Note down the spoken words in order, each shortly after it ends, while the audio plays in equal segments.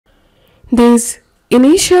This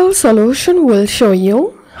initial solution will show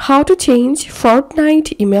you how to change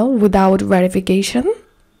Fortnite email without verification.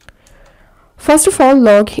 First of all,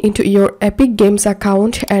 log into your Epic Games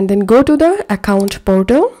account and then go to the account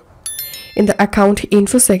portal. In the account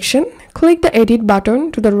info section, click the edit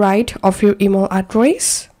button to the right of your email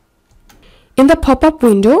address. In the pop-up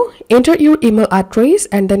window, enter your email address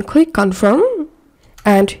and then click confirm.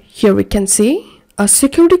 And here we can see a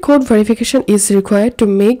security code verification is required to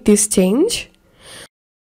make this change.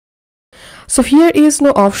 So here is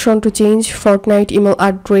no option to change Fortnite email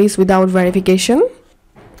address without verification.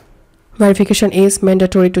 Verification is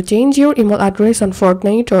mandatory to change your email address on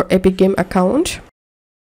Fortnite or Epic Game account.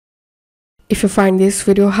 If you find this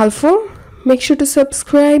video helpful, make sure to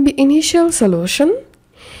subscribe Initial Solution.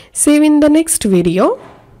 See you in the next video.